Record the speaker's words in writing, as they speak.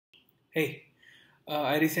Hey,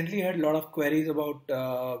 I recently had a lot of queries about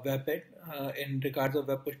Vapid in regards of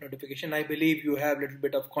web push notification. I believe you have a little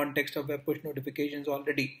bit of context of web push notifications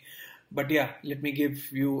already, but yeah, let me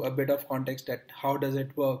give you a bit of context that how does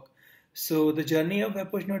it work. So the journey of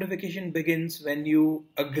web push notification begins when you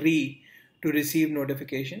agree to receive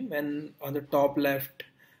notification. When on the top left,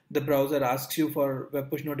 the browser asks you for web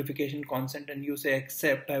push notification consent, and you say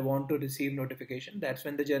accept. I want to receive notification. That's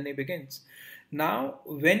when the journey begins. Now,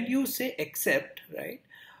 when you say accept, right,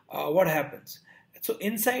 what happens? So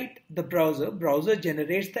inside the browser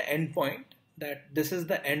generates the endpoint that this is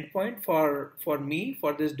the endpoint for me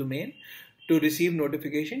for this domain to receive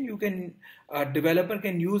notification. You can developer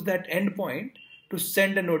can use that endpoint to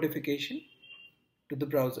send a notification to the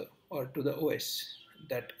browser or to the OS,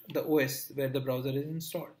 that the OS where the browser is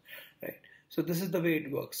installed, right? So this is the way it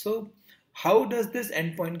works. So how does this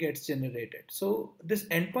endpoint gets generated? So this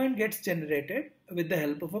endpoint gets generated with the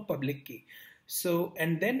help of a public key. So,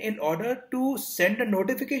 and then in order to send a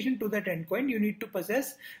notification to that endpoint, you need to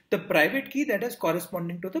possess the private key that is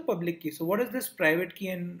corresponding to the public key. So what is this private key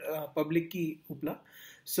and public key, Upla?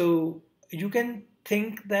 So you can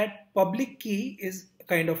think that public key is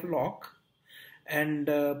kind of lock, and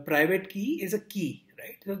private key is a key,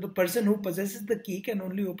 right? So the person who possesses the key can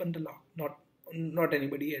only open the lock, not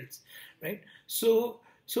anybody else, right? So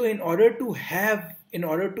in order to have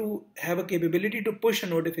a capability to push a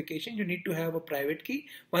notification, you need to have a private key.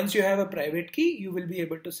 Once you have a private key, you will be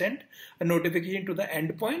able to send a notification to the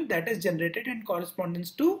endpoint that is generated in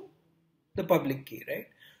correspondence to the public key, right?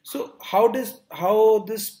 So how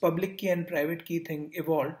this public key and private key thing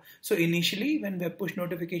evolved? So initially, when web push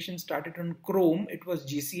notification started on Chrome, it was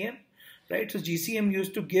GCM, right? So GCM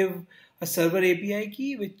used to give a server API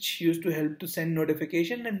key which used to help to send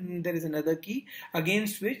notification, and there is another key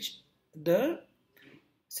against which the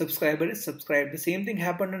subscriber is subscribed. The same thing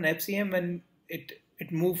happened on FCM when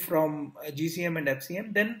it moved from GCM and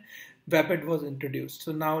FCM. Then Vapid was introduced.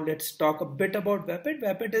 So now let's talk a bit about Vapid.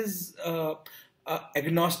 Vapid is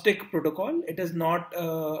agnostic protocol. It is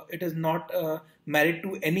not married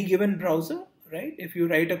to any given browser, right? If you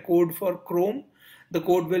write a code for Chrome, the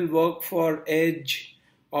code will work for Edge,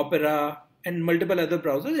 Opera, and multiple other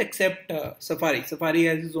browsers except Safari. Safari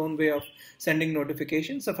has its own way of sending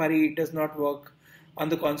notifications. Safari does not work on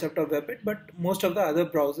the concept of Vapid, but most of the other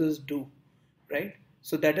browsers do, right?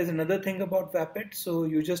 So that is another thing about Vapid. So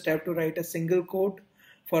you just have to write a single code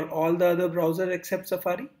for all the other browsers except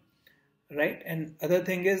Safari, right? And other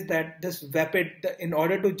thing is that this Vapid, in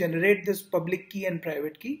order to generate this public key and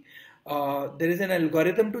private key, there is an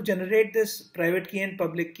algorithm to generate this private key and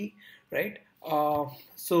public key, right?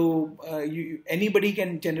 Anybody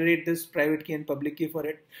can generate this private key and public key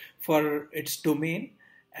for its domain,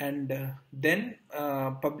 and then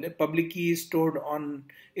public key is stored on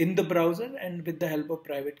in the browser, and with the help of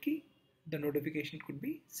private key, the notification could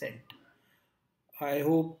be sent. I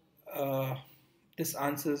hope this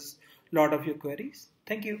answers a lot of your queries.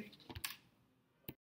 Thank you.